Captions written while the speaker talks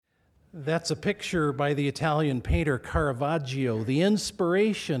That's a picture by the Italian painter Caravaggio, the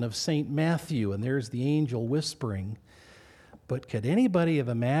inspiration of St. Matthew, and there's the angel whispering. But could anybody have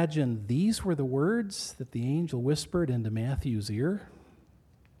imagined these were the words that the angel whispered into Matthew's ear?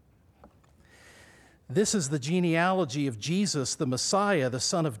 This is the genealogy of Jesus, the Messiah, the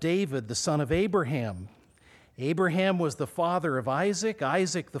son of David, the son of Abraham. Abraham was the father of Isaac,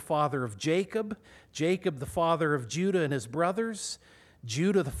 Isaac the father of Jacob, Jacob the father of Judah and his brothers,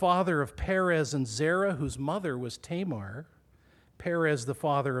 Judah the father of Perez and Zerah, whose mother was Tamar, Perez the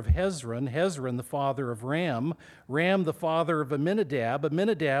father of Hezron, Hezron the father of Ram, Ram the father of Amminadab,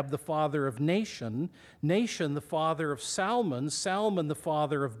 Amminadab the father of Nahshon, Nahshon the father of Salmon, Salmon the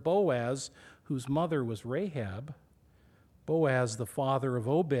father of Boaz, whose mother was Rahab, Boaz the father of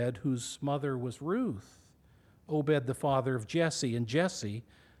Obed, whose mother was Ruth, Obed the father of Jesse, and Jesse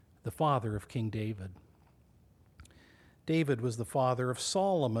the father of King David. David was the father of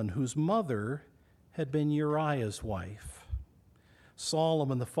Solomon, whose mother had been Uriah's wife.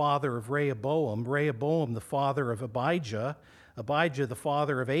 Solomon the father of Rehoboam, Rehoboam the father of Abijah, Abijah the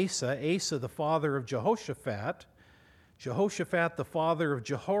father of Asa, Asa the father of Jehoshaphat, Jehoshaphat the father of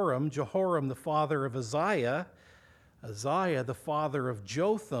Jehoram, Jehoram the father of Uzziah, Uzziah the father of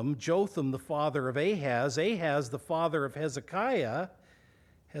Jotham, Jotham the father of Ahaz, Ahaz the father of Hezekiah,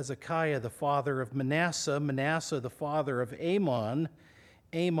 Hezekiah the father of Manasseh, Manasseh the father of Amon,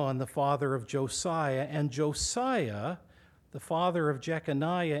 Amon the father of Josiah, and Josiah the father of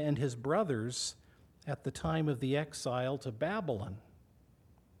Jeconiah and his brothers at the time of the exile to Babylon.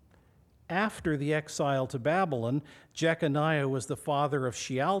 After the exile to Babylon, Jeconiah was the father of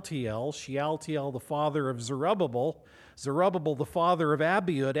Shealtiel, Shealtiel the father of Zerubbabel, Zerubbabel the father of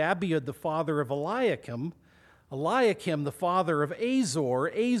Abiud, Abiud the father of Eliakim, Eliakim the father of Azor,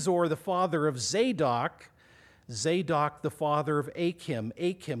 Azor the father of Zadok, Zadok the father of Achim,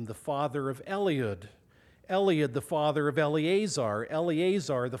 Achim the father of Eliud, Eliud the father of Eleazar,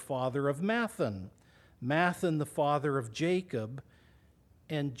 Eleazar the father of Mathan, Mathan the father of Jacob,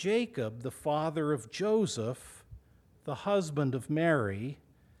 and Jacob the father of Joseph, the husband of Mary,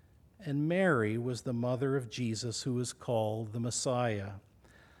 and Mary was the mother of Jesus, who is called the Messiah.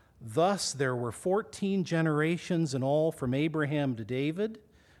 Thus there were 14 generations in all from Abraham to David,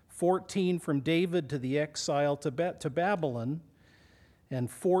 14 from David to the exile to Babylon,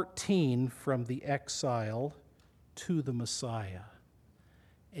 and 14 from the exile to the Messiah.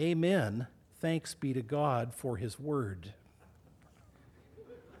 Amen. Thanks be to God for his word.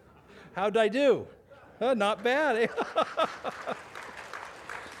 How'd I do? Not bad, eh?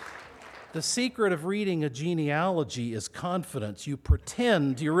 The secret of reading a genealogy is confidence. You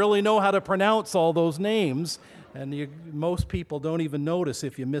pretend you really know how to pronounce all those names, and most people don't even notice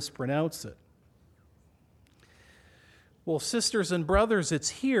if you mispronounce it. Well, sisters and brothers, it's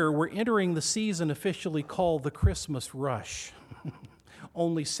here. We're entering the season officially called the Christmas rush.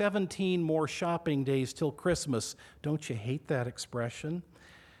 Only 17 more shopping days till Christmas. Don't you hate that expression?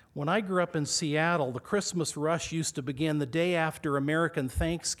 When I grew up in Seattle, the Christmas rush used to begin the day after American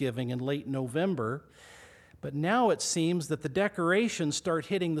Thanksgiving in late November. But now it seems that the decorations start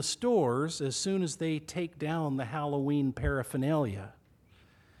hitting the stores as soon as they take down the Halloween paraphernalia.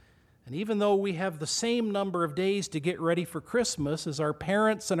 And even though we have the same number of days to get ready for Christmas as our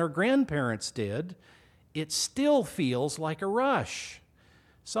parents and our grandparents did, it still feels like a rush.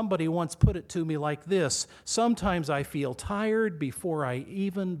 Somebody once put it to me like this: sometimes I feel tired before I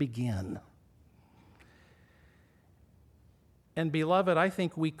even begin. And beloved, I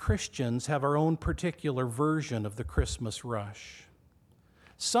think we Christians have our own particular version of the Christmas rush.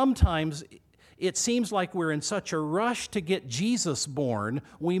 Sometimes it seems like we're in such a rush to get Jesus born,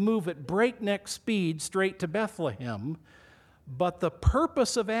 we move at breakneck speed straight to Bethlehem. But the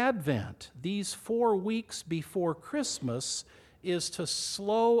purpose of Advent, these 4 weeks before Christmas, is to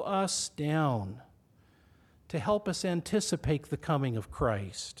slow us down, to help us anticipate the coming of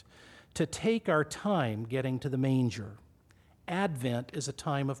Christ, to take our time getting to the manger. Advent is a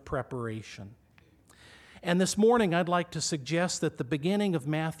time of preparation. And this morning I'd like to suggest that the beginning of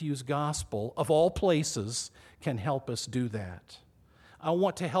Matthew's gospel, of all places, can help us do that. I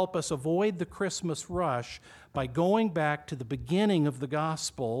want to help us avoid the Christmas rush by going back to the beginning of the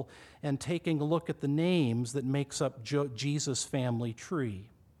gospel and taking a look at the names that makes up Jesus' family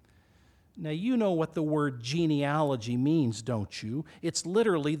tree. Now, you know what the word genealogy means, don't you? It's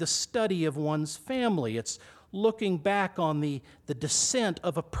literally the study of one's family. It's looking back on the descent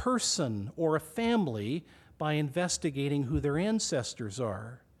of a person or a family by investigating who their ancestors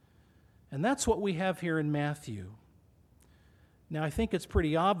are. And that's what we have here in Matthew. Now, I think it's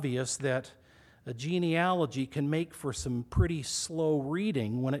pretty obvious that A genealogy can make for some pretty slow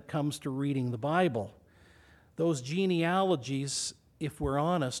reading when it comes to reading the Bible. Those genealogies, if we're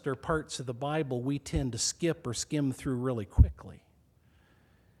honest, are parts of the Bible we tend to skip or skim through really quickly.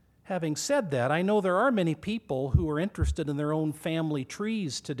 Having said that, I know there are many people who are interested in their own family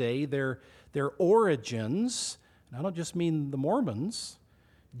trees today, their origins. And I don't just mean the Mormons.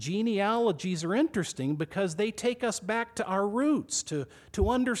 Genealogies are interesting because they take us back to our roots, to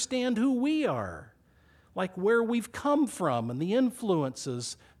understand who we are, like where we've come from and the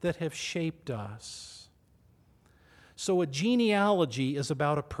influences that have shaped us. So a genealogy is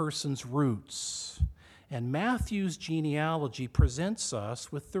about a person's roots, and Matthew's genealogy presents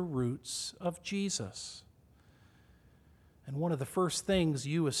us with the roots of Jesus. And one of the first things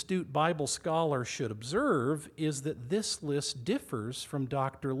you astute Bible scholars should observe is that this list differs from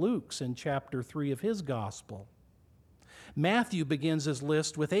Dr. Luke's in chapter 3 of his gospel. Matthew begins his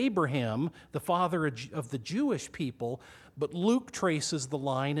list with Abraham, the father of the Jewish people, but Luke traces the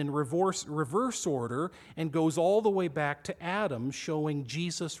line in reverse order and goes all the way back to Adam, showing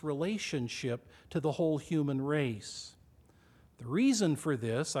Jesus' relationship to the whole human race. The reason for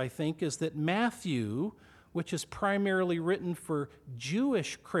this, I think, is that Matthew, which is primarily written for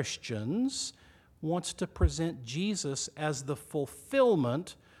Jewish Christians, wants to present Jesus as the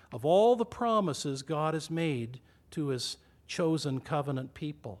fulfillment of all the promises God has made to his chosen covenant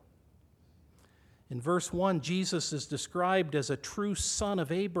people. In verse 1, Jesus is described as a true son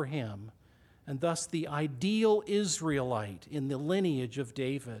of Abraham, and thus the ideal Israelite in the lineage of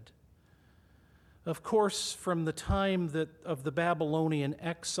David. Of course, from the time of the Babylonian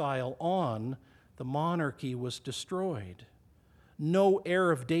exile on, the monarchy was destroyed. No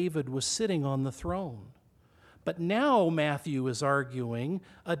heir of David was sitting on the throne. But now, Matthew is arguing,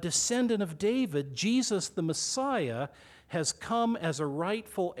 a descendant of David, Jesus the Messiah, has come as a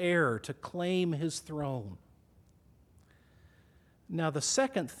rightful heir to claim his throne. Now, the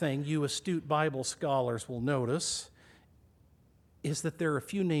second thing you astute Bible scholars will notice is that there are a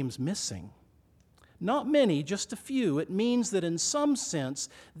few names missing. Not many, just a few. It means that in some sense,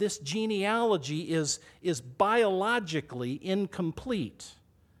 this genealogy is biologically incomplete.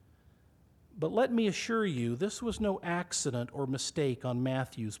 But let me assure you, this was no accident or mistake on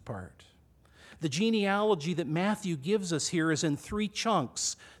Matthew's part. The genealogy that Matthew gives us here is in three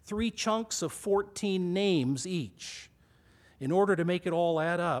chunks of 14 names each. In order to make it all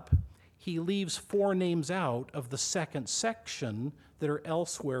add up, he leaves 4 names out of the second section that are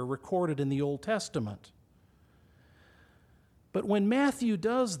elsewhere recorded in the Old Testament. But when Matthew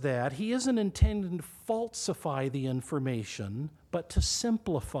does that, he isn't intending to falsify the information, but to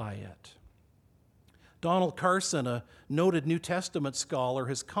simplify it. Donald Carson, a noted New Testament scholar,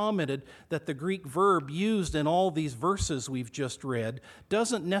 has commented that the Greek verb used in all these verses we've just read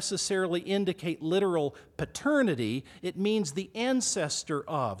doesn't necessarily indicate literal paternity. It means the ancestor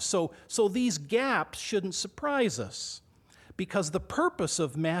of. So these gaps shouldn't surprise us, because the purpose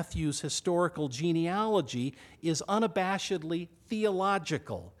of Matthew's historical genealogy is unabashedly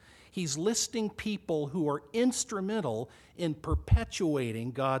theological. He's listing people who are instrumental in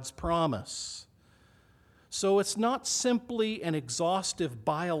perpetuating God's promise. So it's not simply an exhaustive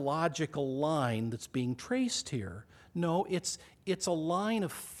biological line that's being traced here. No, it's a line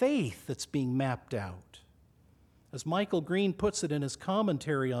of faith that's being mapped out. As Michael Green puts it in his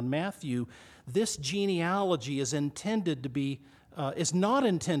commentary on Matthew, this genealogy is not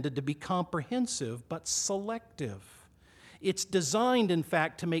intended to be comprehensive, but selective. It's designed, in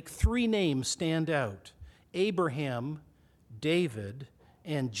fact, to make 3 names stand out: Abraham, David,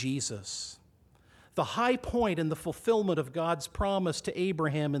 and Jesus. The high point in the fulfillment of God's promise to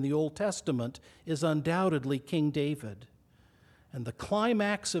Abraham in the Old Testament is undoubtedly King David. And the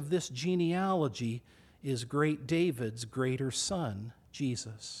climax of this genealogy is great David's greater son,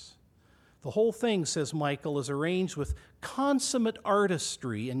 Jesus. The whole thing, says Michael, is arranged with consummate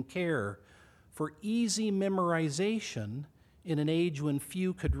artistry and care for easy memorization in an age when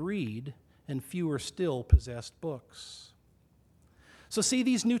few could read and fewer still possessed books. So see,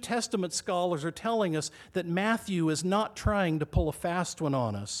 these New Testament scholars are telling us that Matthew is not trying to pull a fast one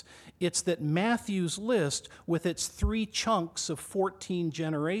on us. It's that Matthew's list, with its 3 chunks of 14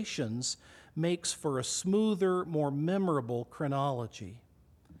 generations, makes for a smoother, more memorable chronology.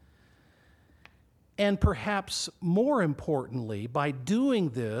 And perhaps more importantly, by doing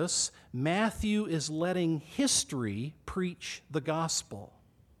this, Matthew is letting history preach the gospel.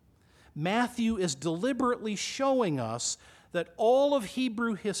 Matthew is deliberately showing us that all of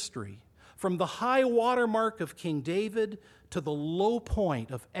Hebrew history, from the high watermark of King David to the low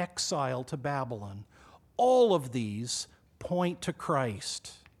point of exile to Babylon, all of these point to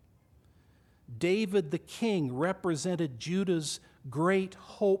Christ. David the king represented Judah's great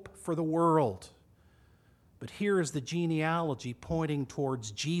hope for the world. But here is the genealogy pointing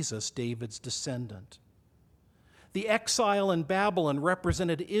towards Jesus, David's descendant. The exile in Babylon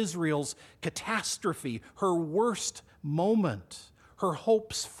represented Israel's catastrophe, her worst moment. Her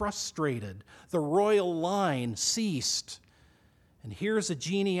hopes frustrated. The royal line ceased. And here's a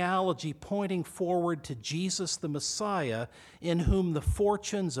genealogy pointing forward to Jesus the Messiah, in whom the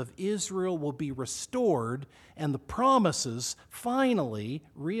fortunes of Israel will be restored and the promises finally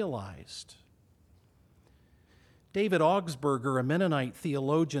realized. David Augsburger, a Mennonite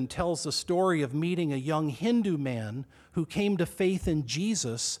theologian, tells the story of meeting a young Hindu man who came to faith in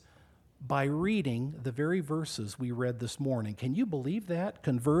Jesus by reading the very verses we read this morning. Can you believe that?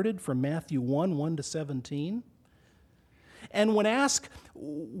 Converted from Matthew 1 to 17. And when asked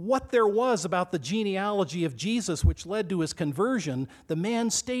what there was about the genealogy of Jesus which led to his conversion, the man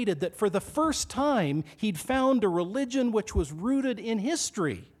stated that for the first time he'd found a religion which was rooted in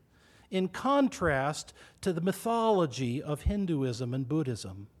history, in contrast to the mythology of Hinduism and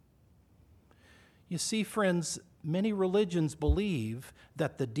Buddhism. You see, friends, many religions believe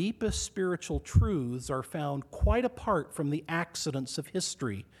that the deepest spiritual truths are found quite apart from the accidents of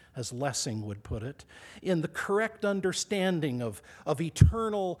history, as Lessing would put it, in the correct understanding of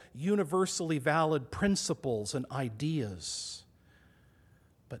eternal, universally valid principles and ideas.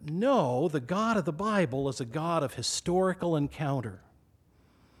 But no, the God of the Bible is a God of historical encounter.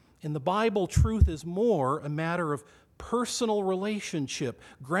 In the Bible, truth is more a matter of personal relationship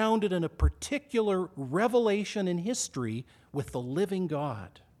grounded in a particular revelation in history with the living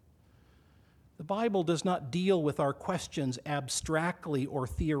God. The Bible does not deal with our questions abstractly or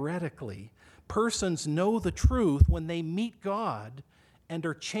theoretically. Persons know the truth when they meet God and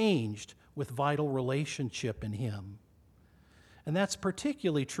are changed with vital relationship in Him. And that's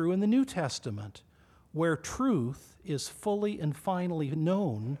particularly true in the New Testament, where truth is fully and finally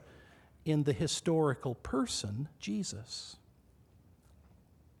known in the historical person, Jesus.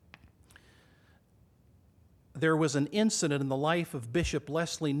 There was an incident in the life of Bishop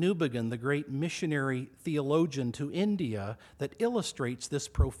Leslie Newbigin, the great missionary theologian to India, that illustrates this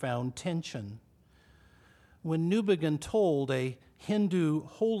profound tension. When Newbigin told a Hindu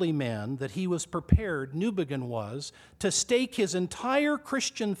holy man that he was prepared, Newbigin was, to stake his entire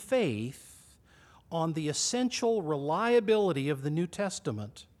Christian faith on the essential reliability of the New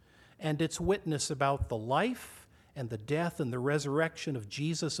Testament and its witness about the life and the death and the resurrection of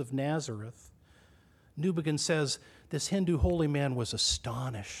Jesus of Nazareth, Newbigin says this Hindu holy man was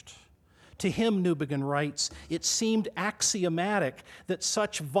astonished. To him, Newbigin writes, it seemed axiomatic that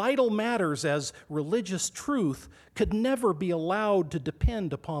such vital matters as religious truth could never be allowed to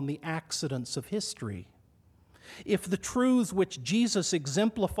depend upon the accidents of history. If the truths which Jesus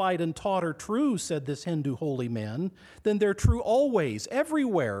exemplified and taught are true, said this Hindu holy man, then they're true always,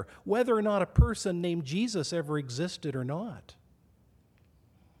 everywhere, whether or not a person named Jesus ever existed or not.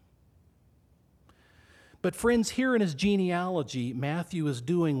 But friends, here in his genealogy, Matthew is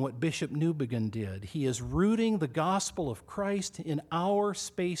doing what Bishop Newbigin did. He is rooting the gospel of Christ in our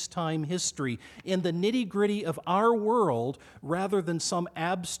space-time history, in the nitty-gritty of our world, rather than some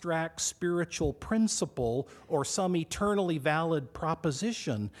abstract spiritual principle or some eternally valid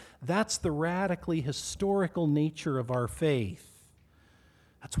proposition. That's the radically historical nature of our faith.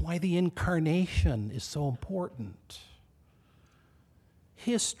 That's why the incarnation is so important.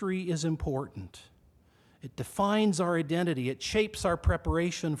 History is important. It defines our identity. It shapes our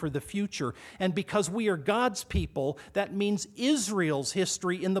preparation for the future. And because we are God's people, that means Israel's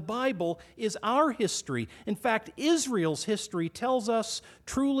history in the Bible is our history. In fact, Israel's history tells us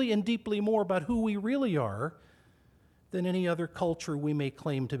truly and deeply more about who we really are than any other culture we may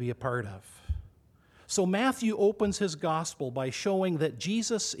claim to be a part of. So Matthew opens his gospel by showing that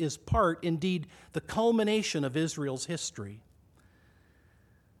Jesus is part, indeed, the culmination of Israel's history.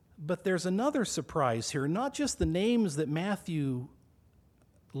 But there's another surprise here, not just the names that Matthew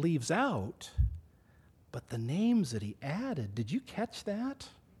leaves out, but the names that he added. Did you catch that?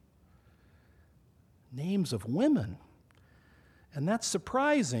 Names of women. And that's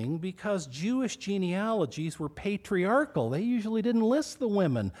surprising because Jewish genealogies were patriarchal. They usually didn't list the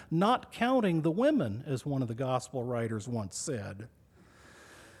women, not counting the women, as one of the gospel writers once said.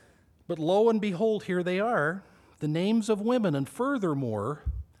 But lo and behold, here they are, the names of women, and furthermore,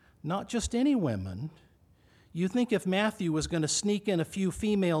 not just any women. You think if Matthew was going to sneak in a few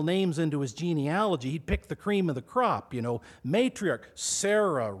female names into his genealogy, he'd pick the cream of the crop, matriarch,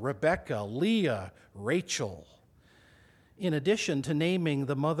 Sarah, Rebecca, Leah, Rachel. In addition to naming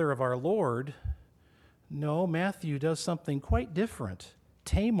the mother of our Lord, no, Matthew does something quite different.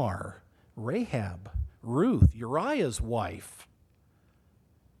 Tamar, Rahab, Ruth, Uriah's wife.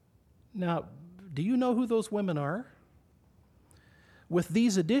 Now, do you know who those women are? With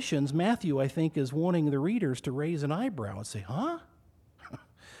these additions, Matthew, I think, is wanting the readers to raise an eyebrow and say, huh?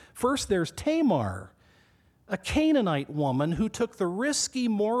 First, there's Tamar, a Canaanite woman who took the risky,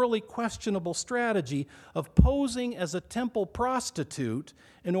 morally questionable strategy of posing as a temple prostitute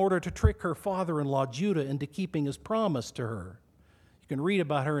in order to trick her father-in-law Judah into keeping his promise to her. You can read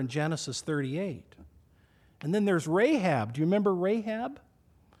about her in Genesis 38. And then there's Rahab. Do you remember Rahab?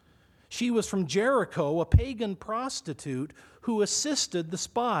 She was from Jericho, a pagan prostitute who assisted the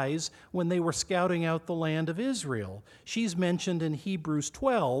spies when they were scouting out the land of Israel. She's mentioned in Hebrews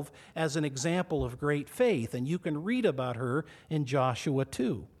 12 as an example of great faith, and you can read about her in Joshua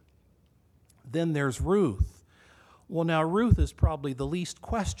 2. Then there's Ruth. Well, now Ruth is probably the least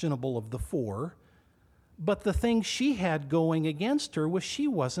questionable of the four, but the thing she had going against her was she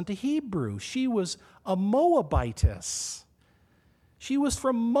wasn't a Hebrew. She was a Moabitess. She was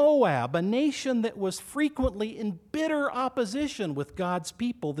from Moab, a nation that was frequently in bitter opposition with God's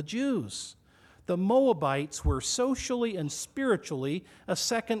people, the Jews. The Moabites were socially and spiritually a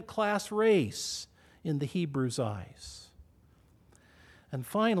second-class race in the Hebrews' eyes. And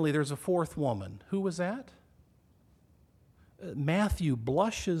finally, there's a fourth woman. Who was that? Matthew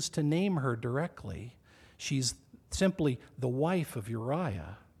blushes to name her directly. She's simply the wife of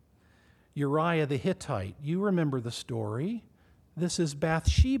Uriah. Uriah the Hittite. You remember the story. This is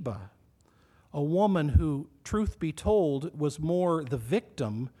Bathsheba, a woman who, truth be told, was more the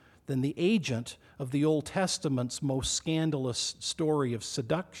victim than the agent of the Old Testament's most scandalous story of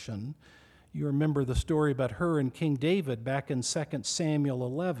seduction. You remember the story about her and King David back in 2 Samuel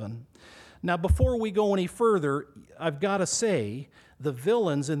 11. Now, before we go any further, I've got to say the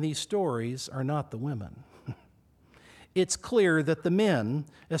villains in these stories are not the women. It's clear that the men,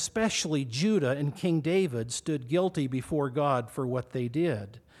 especially Judah and King David, stood guilty before God for what they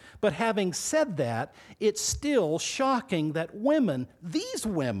did. But having said that, it's still shocking that women, these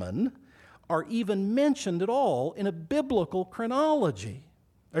women, are even mentioned at all in a biblical chronology,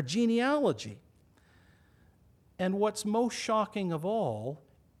 a genealogy. And what's most shocking of all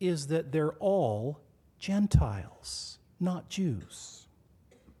is that they're all Gentiles, not Jews.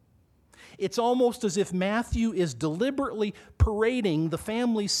 It's almost as if Matthew is deliberately parading the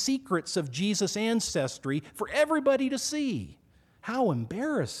family secrets of Jesus' ancestry for everybody to see. How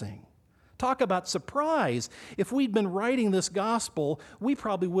embarrassing. Talk about surprise. If we'd been writing this gospel, we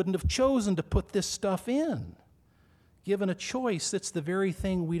probably wouldn't have chosen to put this stuff in. Given a choice, that's the very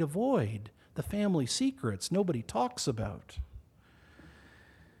thing we'd avoid, the family secrets nobody talks about.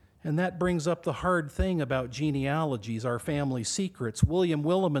 And that brings up the hard thing about genealogies, our family secrets. William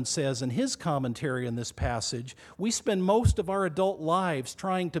Willimon says in his commentary on this passage, we spend most of our adult lives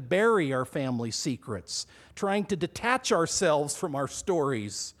trying to bury our family secrets, trying to detach ourselves from our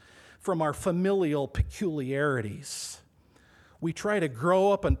stories, from our familial peculiarities. We try to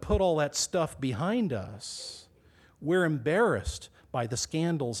grow up and put all that stuff behind us. We're embarrassed by the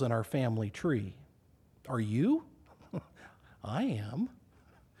scandals in our family tree. Are you? I am.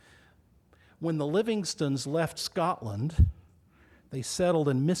 When the Livingstons left Scotland, they settled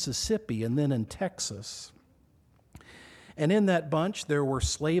in Mississippi and then in Texas. And in that bunch, there were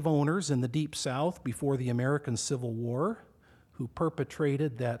slave owners in the Deep South before the American Civil War who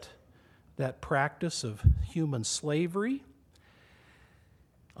perpetrated that practice of human slavery.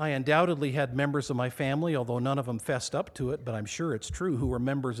 I undoubtedly had members of my family, although none of them fessed up to it, but I'm sure it's true, who were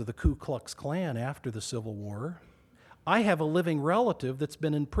members of the Ku Klux Klan after the Civil War. I have a living relative that's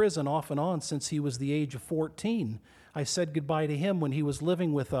been in prison off and on since he was the age of 14. I said goodbye to him when he was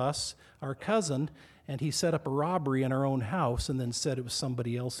living with us, our cousin, and he set up a robbery in our own house and then said it was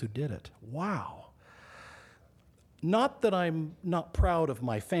somebody else who did it. Wow. Not that I'm not proud of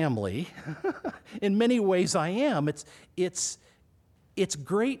my family. In many ways I am. It's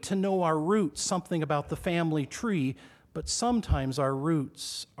great to know our roots, something about the family tree, but sometimes our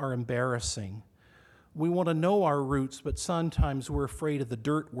roots are embarrassing. We want to know our roots, but sometimes we're afraid of the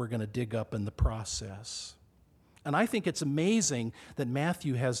dirt we're going to dig up in the process. And I think it's amazing that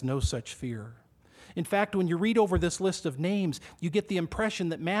Matthew has no such fear. In fact, when you read over this list of names, you get the impression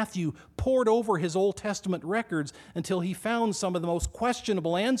that Matthew pored over his Old Testament records until he found some of the most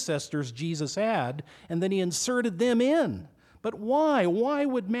questionable ancestors Jesus had, and then he inserted them in. But why? Why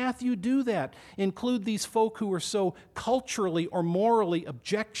would Matthew do that? Include these folk who are so culturally or morally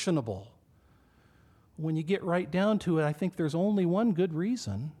objectionable? When you get right down to it, I think there's only one good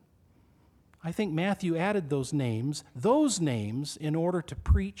reason. I think Matthew added those names in order to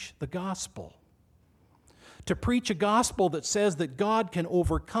preach the gospel, To preach a gospel that says that God can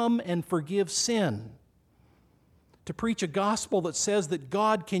overcome and forgive sin. To preach a gospel that says that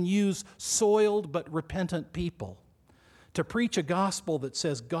God can use soiled but repentant people. To preach a gospel that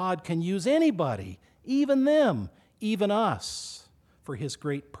says God can use anybody, even them, even us, for his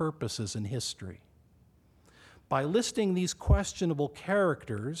great purposes in history. By listing these questionable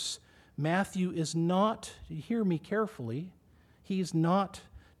characters, Matthew is not, hear me carefully, he's not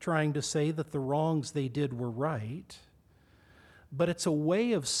trying to say that the wrongs they did were right, but it's a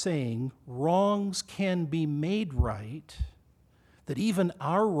way of saying wrongs can be made right, that even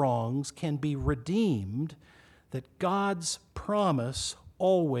our wrongs can be redeemed, that God's promise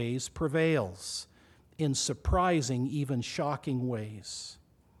always prevails in surprising, even shocking ways.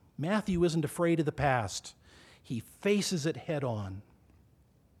 Matthew isn't afraid of the past. He faces it head on.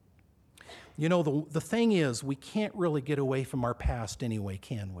 You know, the thing is, we can't really get away from our past anyway,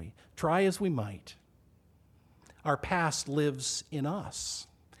 can we? Try as we might. Our past lives in us,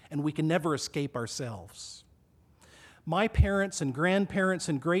 and we can never escape ourselves. My parents and grandparents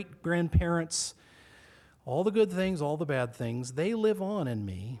and great-grandparents, all the good things, all the bad things, they live on in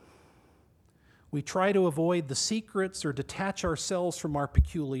me. We try to avoid the secrets or detach ourselves from our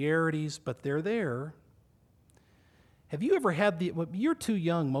peculiarities, but they're there. Have you ever had you're too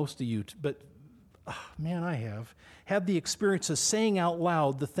young, most of you, but man, I have, had the experience of saying out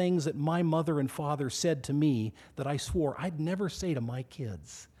loud the things that my mother and father said to me that I swore I'd never say to my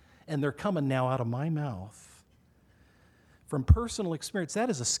kids, and they're coming now out of my mouth. From personal experience, that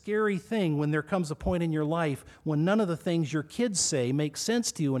is a scary thing when there comes a point in your life when none of the things your kids say make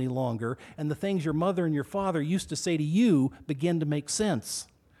sense to you any longer, and the things your mother and your father used to say to you begin to make sense.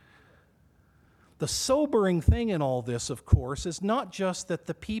 The sobering thing in all this, of course, is not just that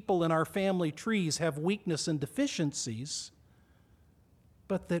the people in our family trees have weakness and deficiencies,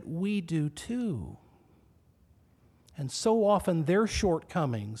 but that we do too. And so often their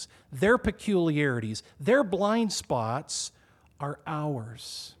shortcomings, their peculiarities, their blind spots are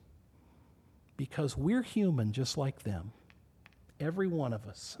ours, because we're human just like them, every one of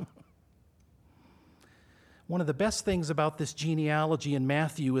us. One of the best things about this genealogy in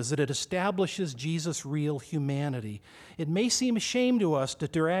Matthew is that it establishes Jesus' real humanity. It may seem a shame to us to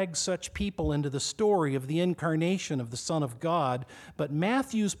drag such people into the story of the incarnation of the Son of God, but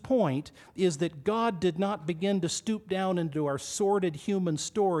Matthew's point is that God did not begin to stoop down into our sordid human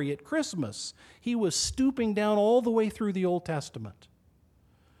story at Christmas. He was stooping down all the way through the Old Testament.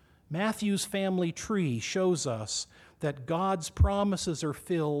 Matthew's family tree shows us that God's promises are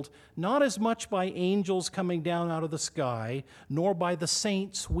filled not as much by angels coming down out of the sky, nor by the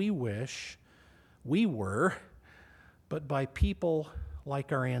saints we wish we were, but by people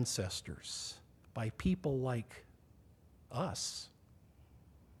like our ancestors, by people like us.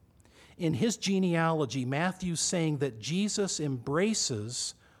 In his genealogy, Matthew's saying that Jesus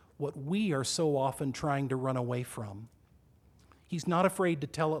embraces what we are so often trying to run away from. He's not afraid to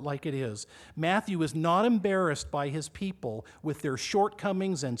tell it like it is. Matthew is not embarrassed by his people with their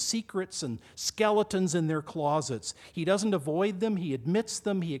shortcomings and secrets and skeletons in their closets. He doesn't avoid them. He admits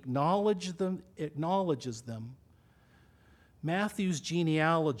them. He acknowledges them. Matthew's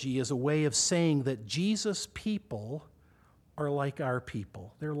genealogy is a way of saying that Jesus' people are like our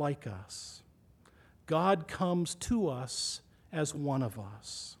people. They're like us. God comes to us as one of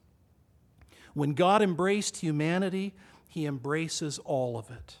us. When God embraced humanity, he embraces all of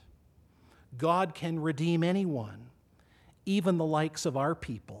it. God can redeem anyone, even the likes of our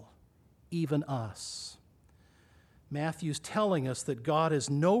people, even us. Matthew's telling us that God is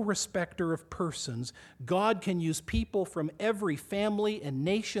no respecter of persons. God can use people from every family and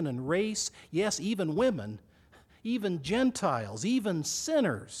nation and race, yes, even women, even Gentiles, even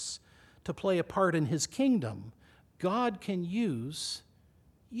sinners, to play a part in his kingdom. God can use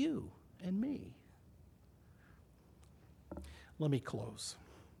you and me. Let me close.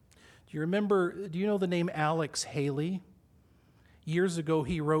 Do you know the name Alex Haley? Years ago,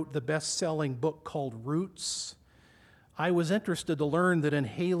 he wrote the best-selling book called Roots. I was interested to learn that in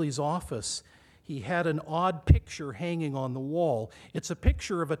Haley's office, he had an odd picture hanging on the wall. It's a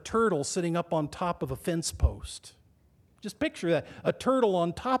picture of a turtle sitting up on top of a fence post. Just picture that, a turtle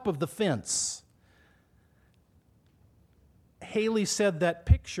on top of the fence. Haley said that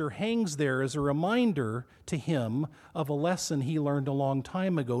picture hangs there as a reminder to him of a lesson he learned a long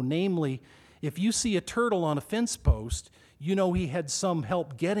time ago. Namely, if you see a turtle on a fence post, you know he had some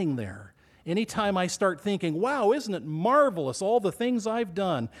help getting there. Anytime I start thinking, wow, isn't it marvelous, all the things I've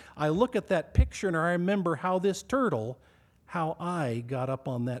done, I look at that picture and I remember how this turtle, how I got up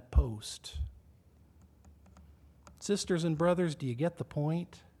on that post. Sisters and brothers, do you get the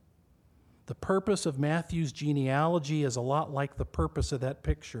point? The purpose of Matthew's genealogy is a lot like the purpose of that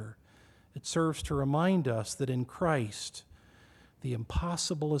picture. It serves to remind us that in Christ, the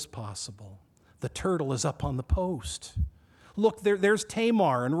impossible is possible. The turtle is up on the post. Look, there's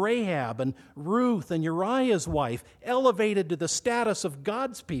Tamar and Rahab and Ruth and Uriah's wife, elevated to the status of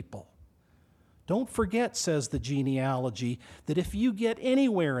God's people. Don't forget, says the genealogy, that if you get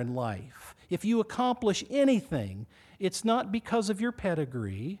anywhere in life, if you accomplish anything, it's not because of your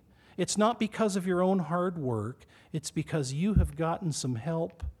pedigree, it's not because of your own hard work, it's because you have gotten some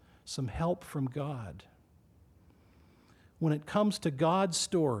help from God. When it comes to God's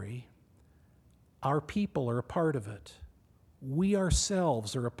story, our people are a part of it. We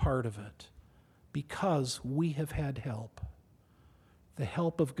ourselves are a part of it because we have had help. The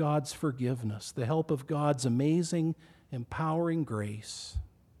help of God's forgiveness, the help of God's amazing, empowering grace.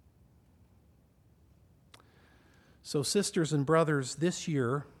 So, sisters and brothers, this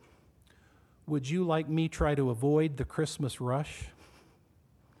year, would you, like me, try to avoid the Christmas rush?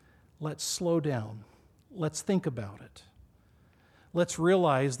 Let's slow down. Let's think about it. Let's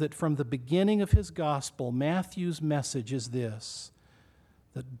realize that from the beginning of his gospel, Matthew's message is this,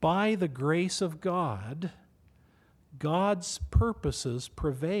 that by the grace of God, God's purposes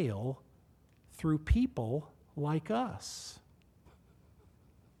prevail through people like us.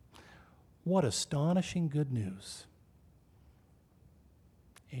 What astonishing good news.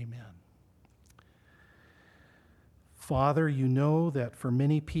 Amen. Father, you know that for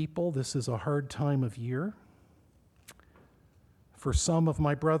many people this is a hard time of year. For some of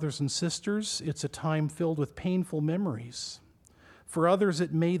my brothers and sisters, it's a time filled with painful memories. For others,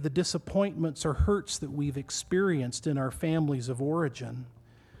 it may the disappointments or hurts that we've experienced in our families of origin.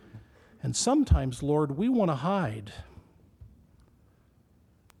 And sometimes, Lord, we want to hide.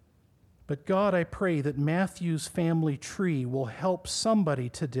 But God, I pray that Matthew's family tree will help somebody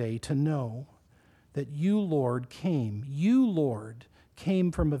today to know that you, Lord, came. You, Lord,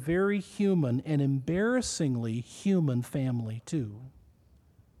 came from a very human and embarrassingly human family, too.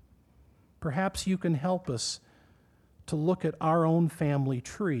 Perhaps you can help us to look at our own family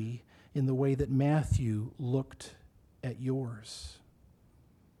tree in the way that Matthew looked at yours.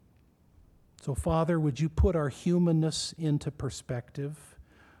 So, Father, would you put our humanness into perspective?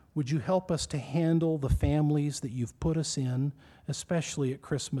 Would you help us to handle the families that you've put us in, especially at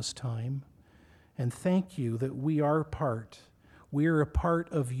Christmas time? And thank you that we are a part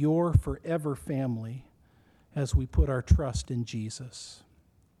of your forever family as we put our trust in Jesus.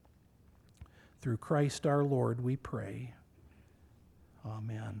 Through Christ our Lord we pray.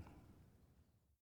 Amen.